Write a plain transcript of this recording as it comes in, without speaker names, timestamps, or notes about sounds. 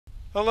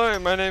Hello,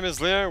 my name is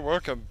Leo.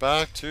 Welcome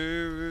back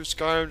to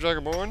Skyrim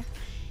Dragonborn.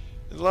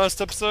 In the last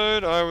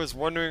episode, I was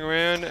wandering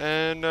around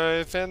and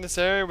I found this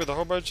area with a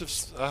whole bunch of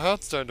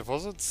heartstone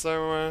deposits.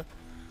 So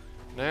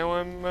now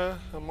I'm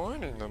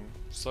mining them.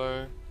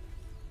 So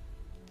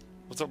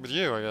what's up with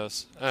you? I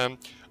guess.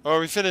 Oh,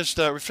 we finished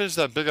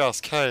that big ass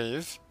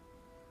cave.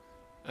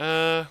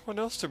 What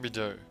else did we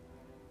do?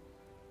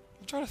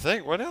 I'm trying to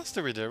think. What else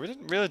did we do? We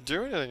didn't really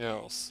do anything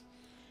else.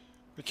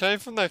 We came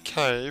from that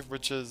cave,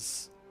 which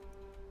is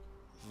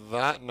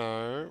that,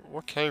 no.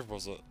 What cave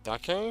was it?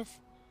 That cave?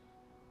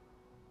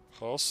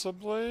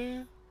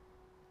 Possibly?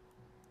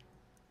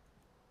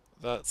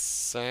 That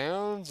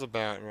sounds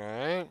about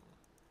right.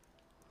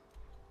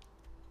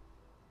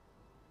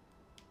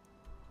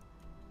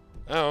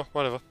 Oh,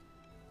 whatever.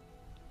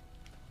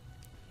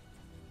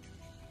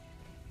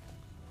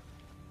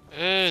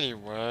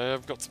 Anyway,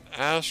 I've got some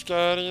Ash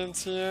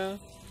Guardians here.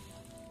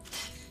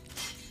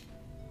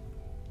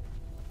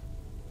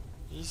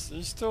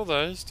 He's still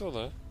there, he's still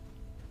there.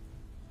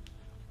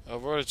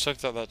 I've already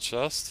checked out that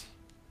chest.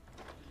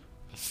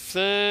 I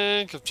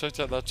think I've checked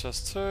out that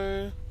chest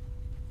too.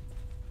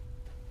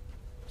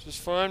 Just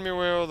find me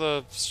where all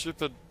the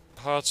stupid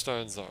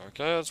heartstones are,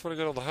 okay? I just want to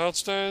get all the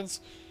heartstones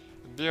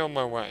and be on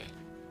my way.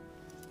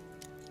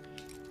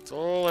 That's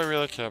all I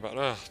really care about.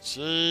 Oh,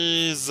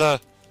 jeez.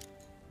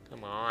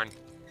 Come on.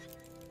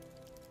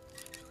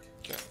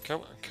 Okay,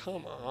 come on,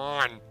 come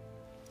on.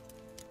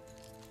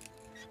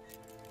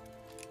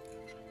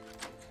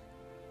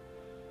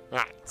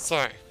 Right,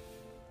 so.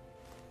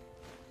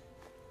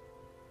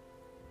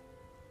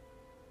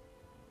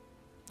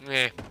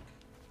 Yeah.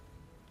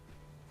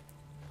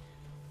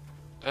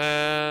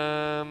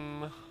 I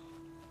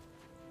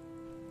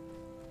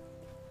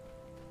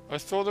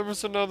thought there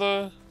was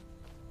another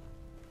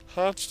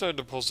heartstone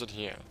deposit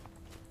here.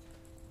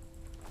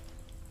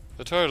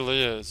 There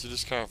totally is, you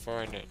just can't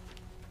find it.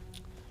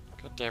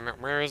 God damn it,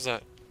 where is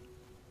it?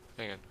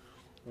 Hang on.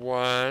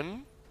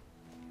 1,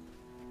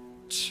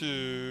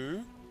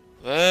 2.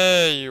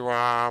 There you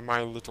are,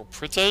 my little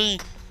pretty.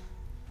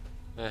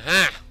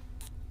 Aha!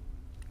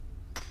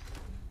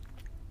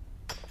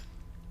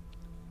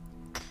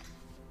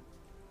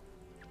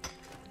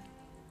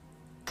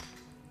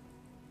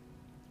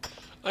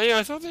 Oh yeah,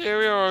 I thought the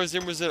area I was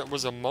in was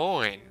a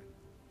mine.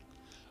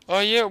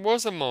 Oh yeah, it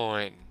was a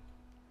mine.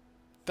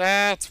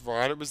 That's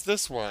right, it was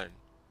this one.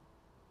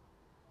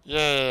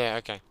 Yeah,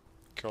 okay.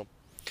 Cool.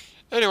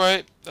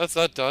 Anyway, that's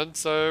that done.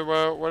 So,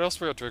 what else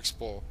we got to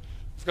explore?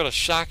 We've got a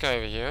shack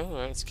over here.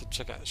 Alright, let's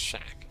check out the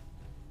shack.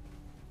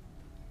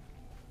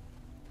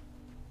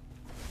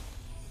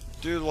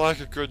 Do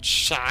like a good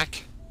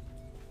shack.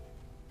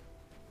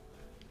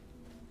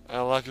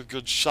 I like a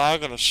good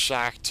shack and a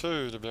shack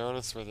too, to be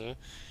honest with you.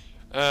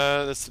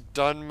 There's the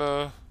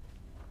Dwemer,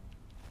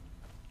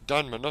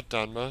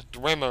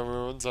 Dwemer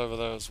ruins over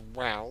there as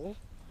well.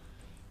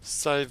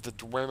 Save the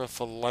Dwemer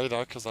for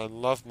later, because I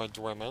love my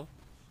Dwemer.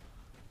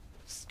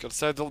 Gotta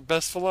save the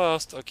best for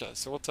last. Okay,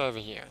 so what's over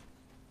here?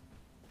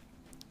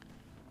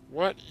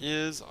 What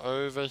is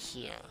over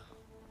here?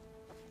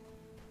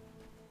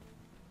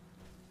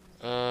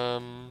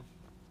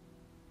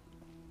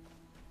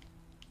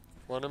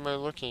 What am I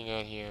looking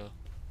at here?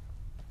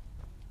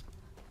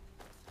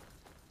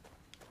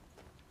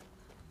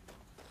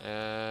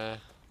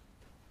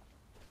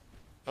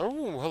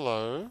 Oh,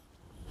 hello.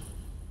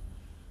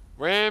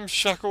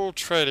 Ramshackle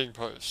trading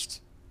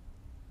post.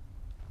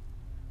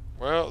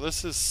 Well,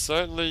 this is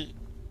certainly...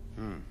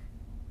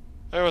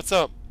 Hey, what's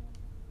up?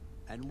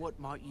 And what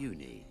might you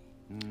need?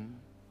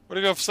 What do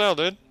you got for sale,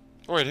 dude?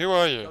 Oh, wait, who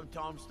are you?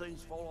 Sometimes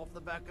things fall off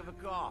the back of a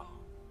car.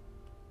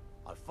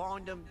 I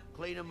find them,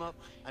 clean them up,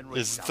 and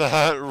Is resell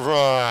that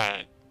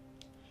right?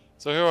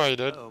 So who are you,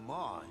 dude? Oh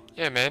my.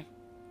 Yeah, man.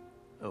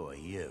 Who are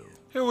you?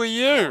 Who are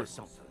you?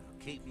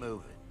 Keep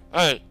moving.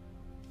 Hey.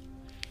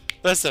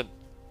 Listen.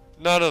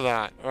 None of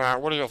that.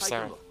 Alright, what do you got for Take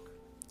a sale? look.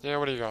 Yeah,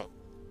 what do you got?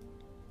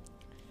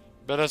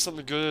 Better have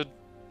something good.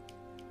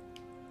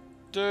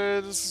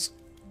 Dude, this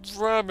is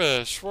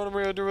rubbish. What am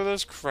I gonna do with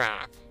this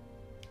crap?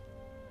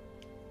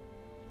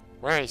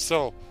 Wait,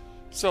 sell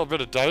a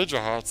bit of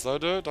Danger Hearts though,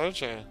 dude, don't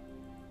you?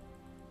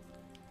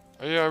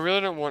 Oh yeah, I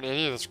really don't want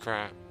any of this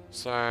crap.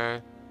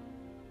 So...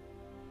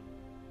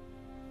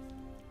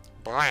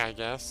 buy, I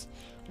guess.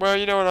 Well,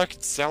 you know what, I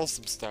could sell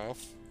some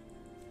stuff.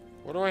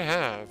 What do I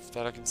have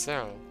that I can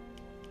sell?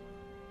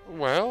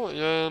 Well,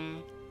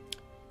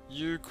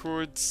 you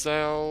could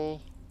sell...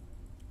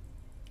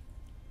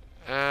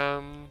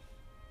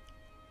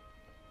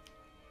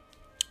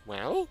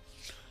 well...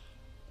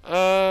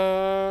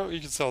 you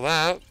could sell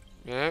that.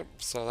 Yeah,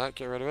 sell that,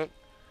 get rid of it.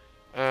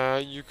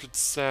 You could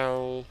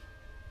sell...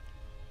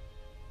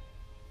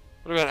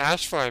 what about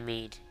Ashfire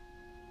Mead?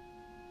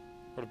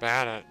 What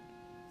about it?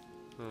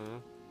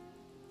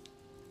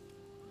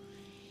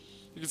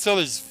 You can sell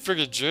these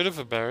friggin'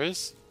 juniper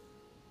berries.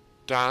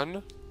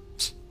 Done.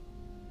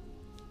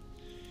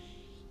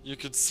 You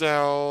could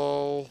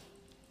sell...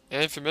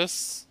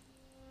 Infamous.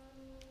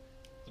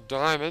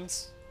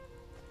 Diamonds.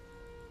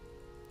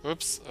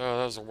 Oops. Oh,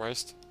 that was a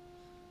waste.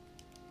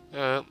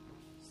 Yeah.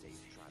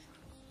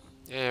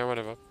 Yeah,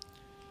 whatever.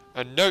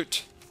 A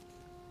note.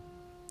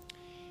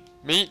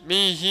 Meet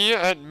me here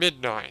at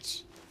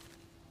midnight.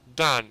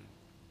 Done.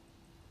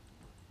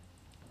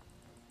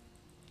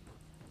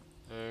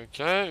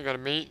 Okay, I gotta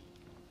meet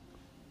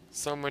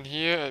someone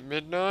here at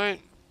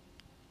midnight.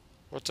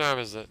 What time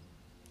is it?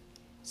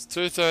 It's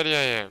 2:30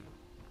 a.m.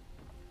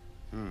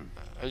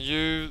 Are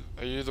you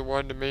the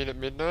one to meet at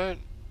midnight?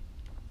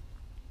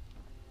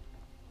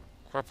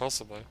 Quite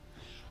possibly.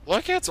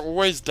 Like how it's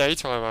always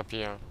daytime up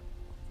here.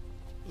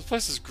 This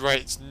place is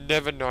great. It's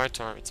never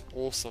nighttime. It's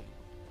awesome.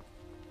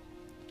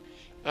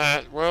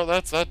 Well,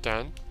 that's that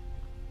done.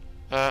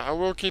 I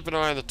will keep an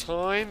eye on the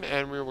time,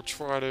 and we will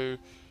try to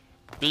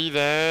be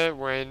there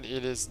when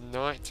it is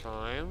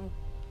nighttime.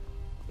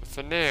 But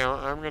for now,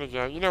 I'm gonna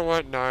go. You know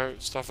what? No,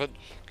 stuff it,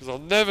 because I'll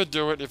never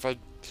do it if I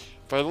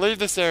leave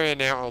this area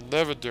now. I'll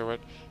never do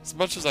it. As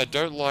much as I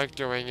don't like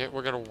doing it,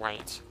 we're gonna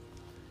wait.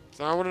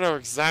 So I want to know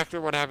exactly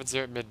what happens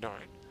here at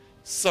midnight.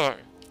 So,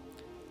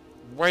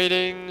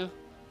 waiting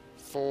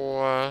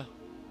for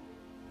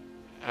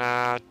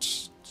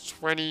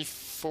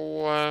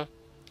 24.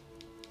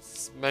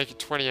 Let's make it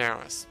 20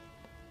 hours.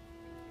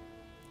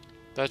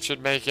 That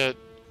should make it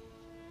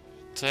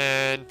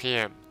 10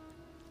 p.m.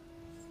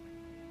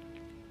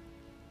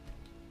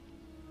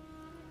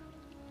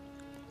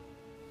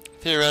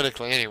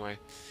 Theoretically, anyway.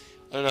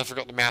 I don't know if I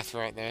got the math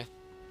right there.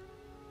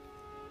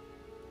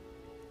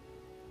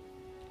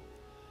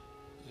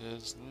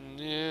 It's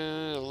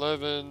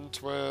 11,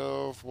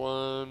 12,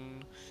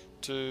 1,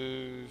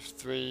 2,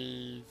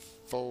 3,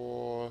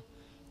 4,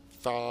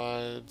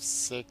 5,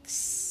 6,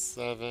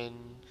 7,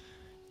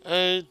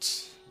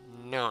 8,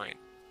 9,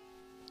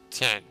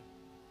 10.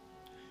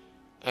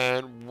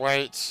 And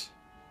wait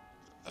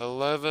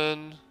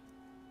 11.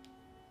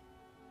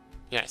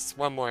 Yes,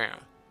 one more hour.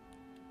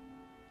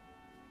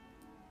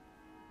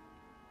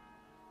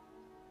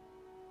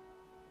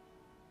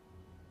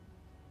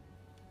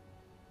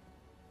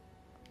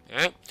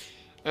 Alright.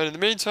 And in the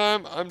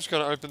meantime, I'm just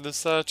going to open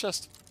this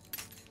chest.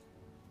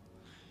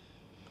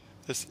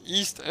 This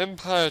East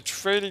Empire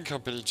Trading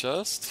Company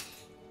chest.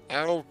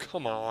 Oh,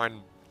 come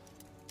on.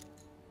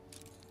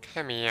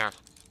 Come here.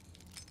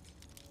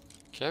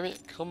 Come here.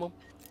 Come on.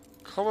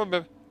 Come on,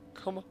 baby.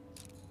 Come on.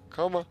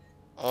 Come on.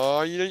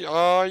 Oh, you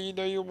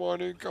know you want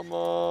to. Come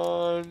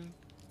on.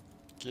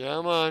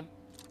 Come on.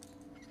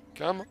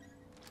 Come on.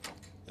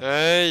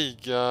 There you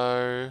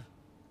go.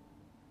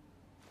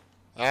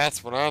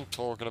 That's what I'm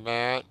talking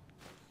about.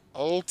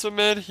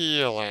 Ultimate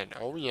healing.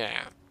 Oh,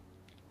 yeah.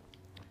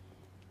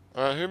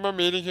 Alright, who am I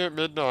meeting here at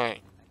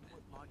midnight?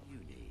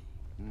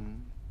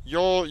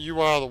 You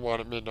are the one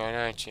at midnight,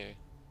 aren't you?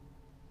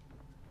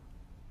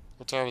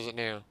 What time is it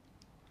now?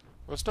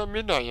 Well, it's not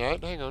midnight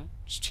yet. Hang on.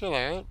 Just chill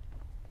out.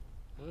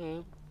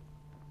 Alright.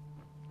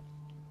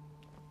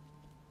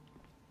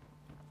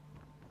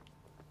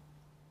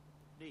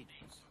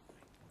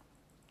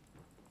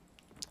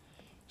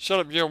 Shut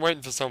up, you. I'm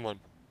waiting for someone.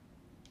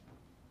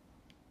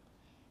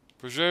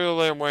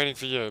 Presumably I'm waiting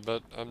for you,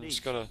 but I'm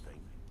just gonna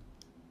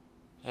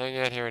hang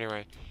out here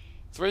anyway.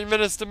 3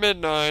 minutes to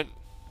midnight.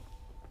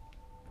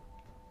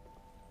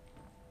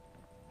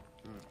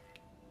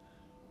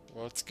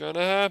 What's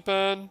gonna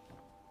happen?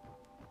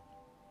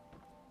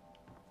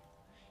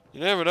 You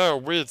never know, a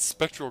weird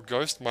spectral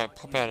ghost might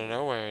pop out of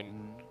nowhere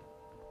and,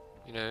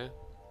 you know,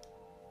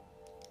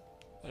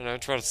 I don't know,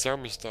 try to sell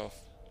me stuff.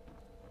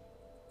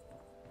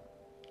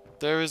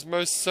 There is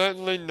most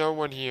certainly no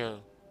one here.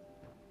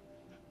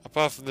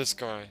 Apart from this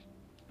guy.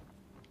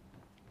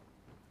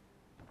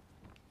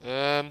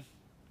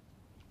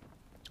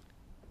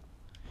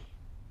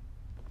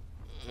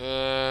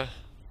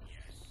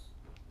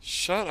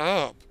 Shut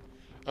up.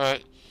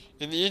 Alright.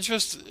 In the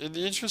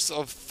interest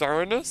of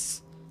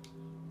thoroughness,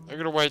 I'm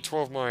gonna wait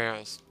 12 more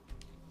hours.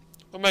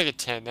 I'll make it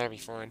 10, that'll be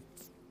fine.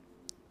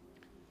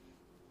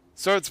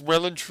 So it's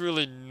well and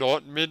truly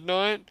not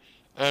midnight,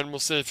 and we'll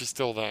see if he's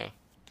still there.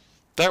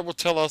 That will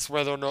tell us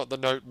whether or not the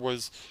note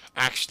was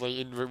actually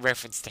in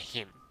reference to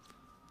him.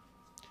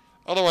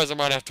 Otherwise, I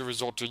might have to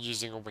resort to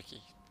using a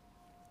wiki.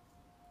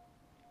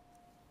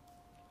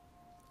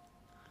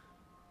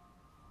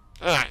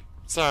 Alright,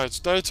 so it's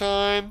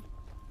daytime.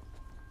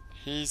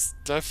 He's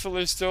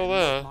definitely still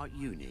there.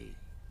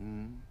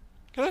 Can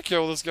I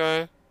kill this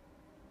guy?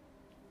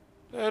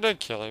 No, don't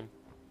kill him.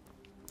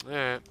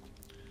 Alright.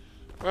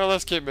 Well,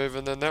 let's keep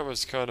moving then. That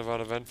was kind of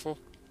uneventful.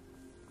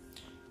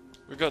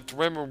 We've got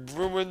Dwemer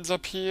ruins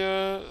up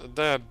here.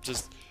 They're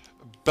just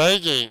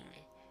begging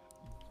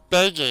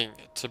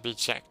to be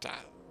checked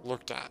out,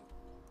 looked at.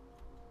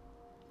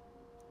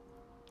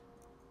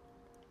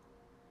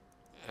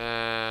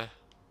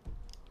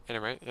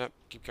 Anyway, yep,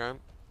 keep going.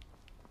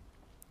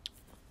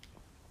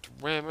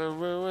 Dwemer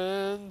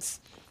ruins.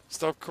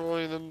 Stop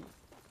calling them.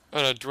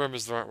 Oh no,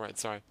 Dwemer's the right word.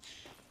 Sorry,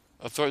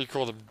 I thought you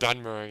called them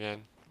Dwemer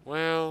again.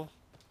 Well,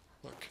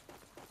 look.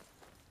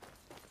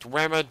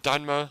 Dwemer,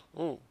 Dwemer.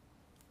 Ooh.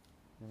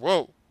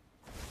 Whoa.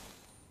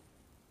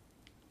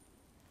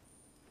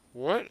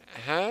 What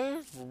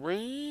have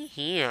we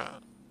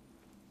here?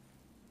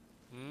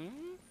 Hmm?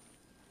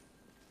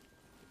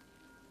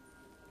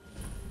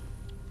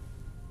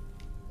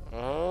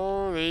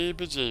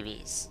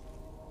 bejeebies.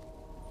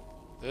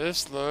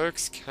 This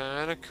looks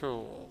kinda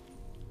cool.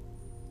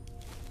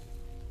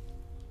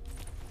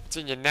 What's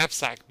in your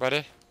knapsack,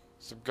 buddy?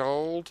 Some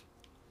gold,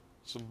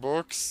 some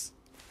books,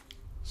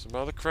 some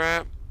other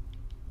crap.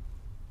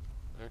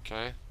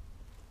 Okay.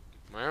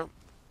 Well.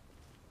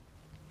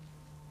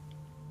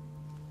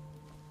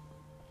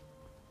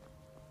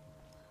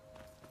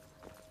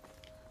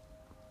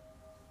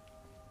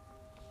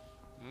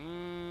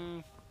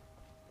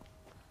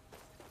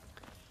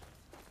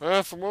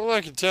 Well, from all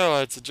I can tell,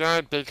 it's a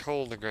giant big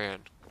hole in the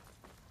ground.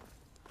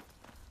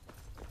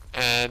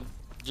 And,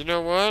 you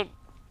know what?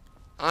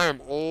 I am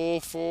all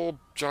for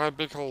giant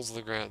big holes in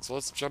the ground, so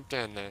let's jump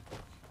down there.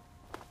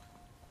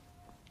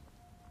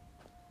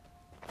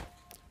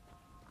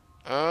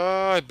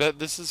 Oh, I bet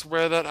this is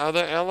where that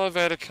other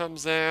elevator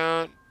comes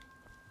out.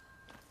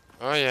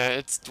 Oh yeah,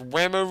 it's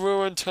Dwemer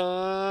Ruin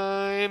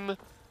time!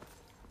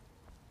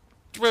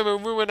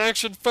 Dwemer Ruin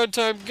action fun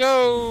time,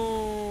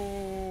 go!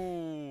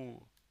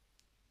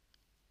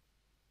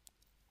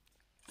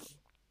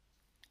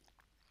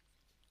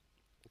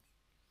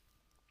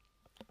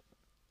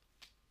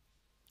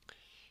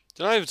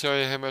 Did I ever tell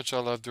you how much I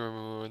love Dwemer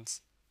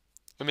Ruins?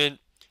 I mean,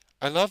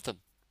 I love them.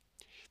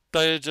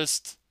 They are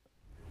just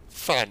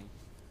fun.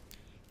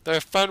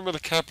 They're fun with a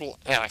capital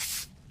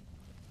F.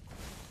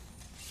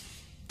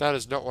 That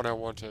is not what I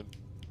wanted.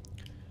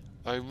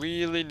 I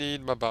really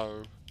need my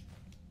bow.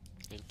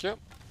 Thank you.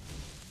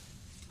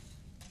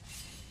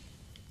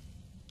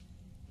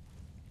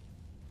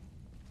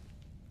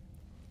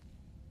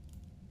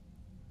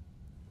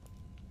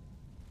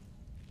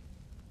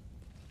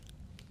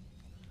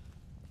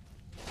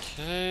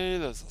 Okay,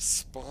 there's a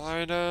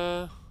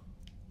spider.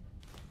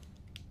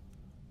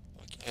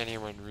 Like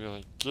anyone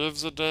really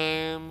gives a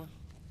damn.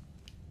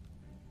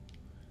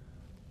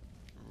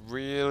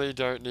 Really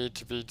don't need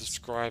to be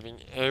describing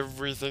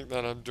everything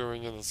that I'm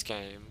doing in this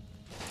game.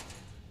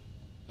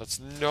 That's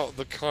not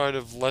the kind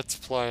of let's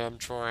play I'm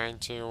trying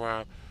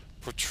to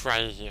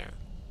portray here.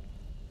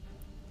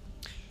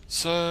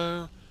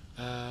 So,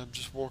 I'm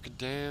just walking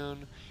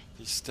down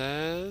these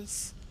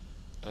stairs.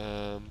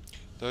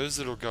 Those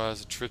little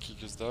guys are tricky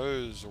because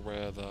those are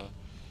where the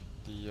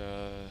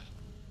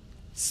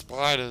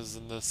spiders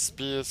and the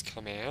spears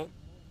come out.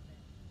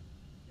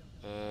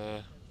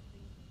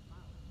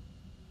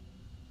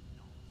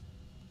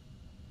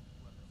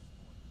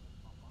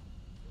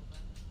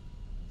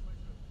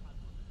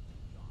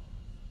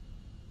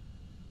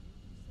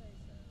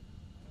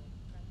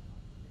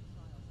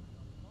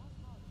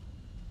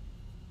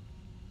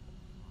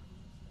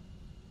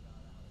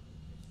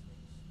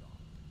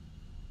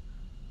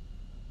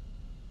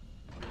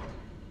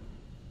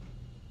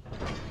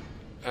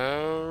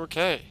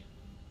 Okay.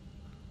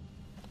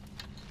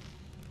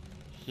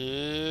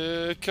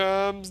 Here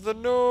comes the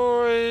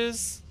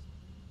noise.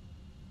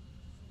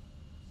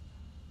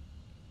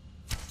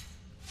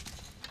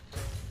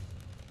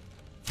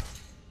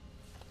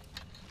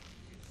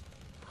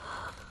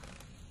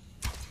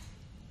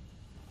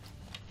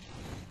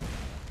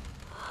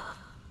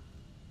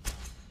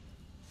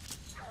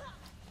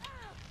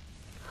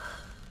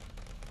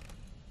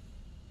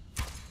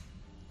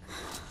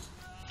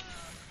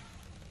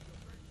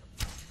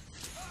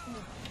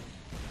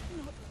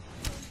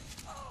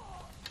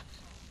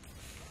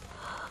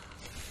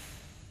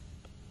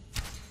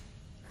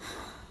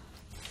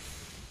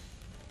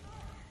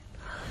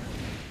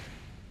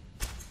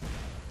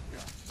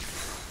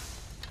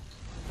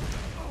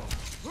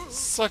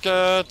 Suck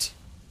it!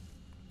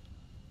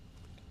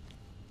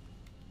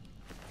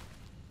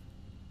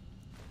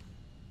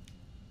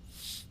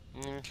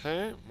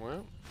 Okay,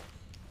 well.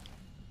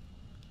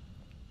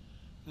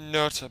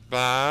 Not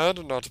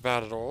bad, not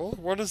bad at all.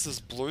 What is this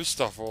blue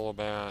stuff all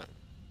about?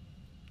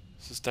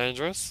 Is this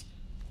dangerous?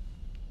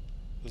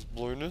 This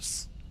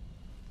blueness?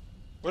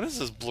 What is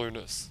this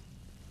blueness?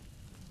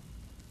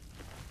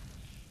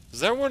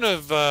 Is that one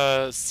of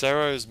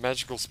Sero's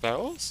magical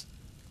spells?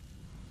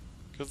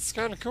 Because it's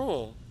kind of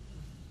cool.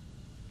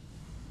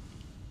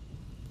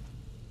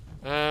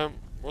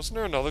 Wasn't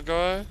there another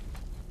guy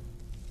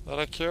that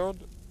I killed?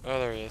 Oh,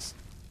 there he is.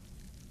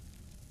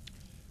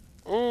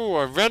 Ooh,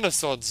 a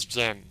Renaissance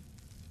gem.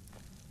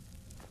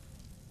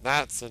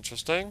 That's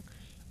interesting.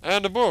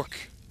 And a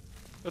book.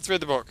 Let's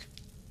read the book.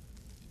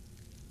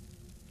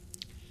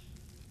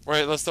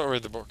 Wait, let's not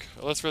read the book.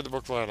 Let's read the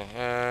book later.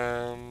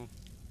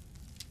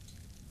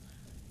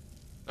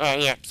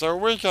 Yeah, so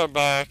when we come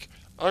back,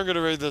 I'm going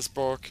to read this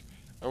book,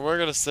 and we're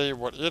going to see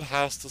what it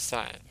has to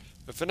say.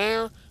 But for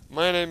now,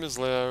 my name is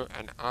Leo,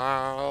 and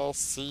I'll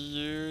see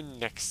you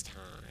next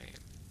time.